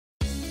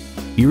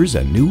Here's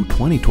a new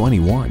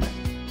 2021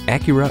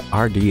 Acura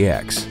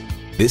RDX.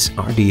 This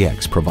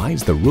RDX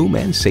provides the room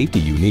and safety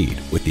you need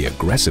with the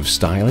aggressive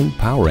styling,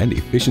 power, and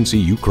efficiency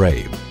you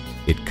crave.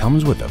 It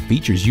comes with the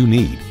features you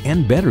need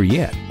and, better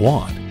yet,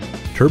 want.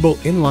 Turbo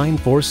inline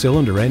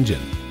 4-cylinder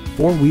engine,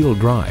 4-wheel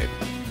drive,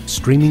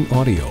 streaming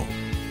audio,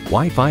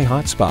 Wi-Fi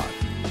hotspot,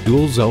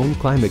 dual zone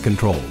climate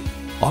control,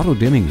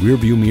 auto-dimming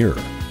rearview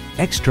mirror,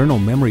 external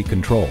memory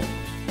control,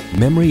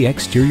 memory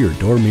exterior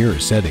door mirror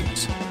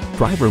settings,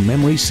 driver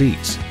memory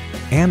seats,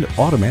 and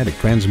automatic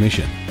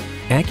transmission.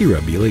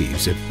 Acura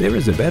believes if there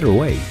is a better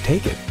way,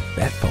 take it.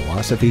 That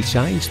philosophy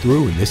shines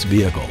through in this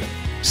vehicle.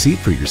 See it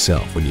for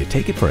yourself when you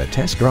take it for a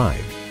test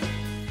drive.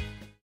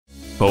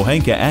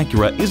 Pohanka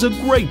Acura is a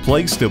great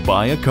place to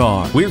buy a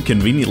car. We're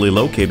conveniently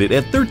located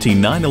at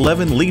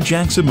 13911 Lee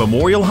Jackson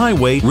Memorial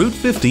Highway, Route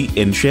 50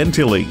 in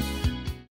Chantilly.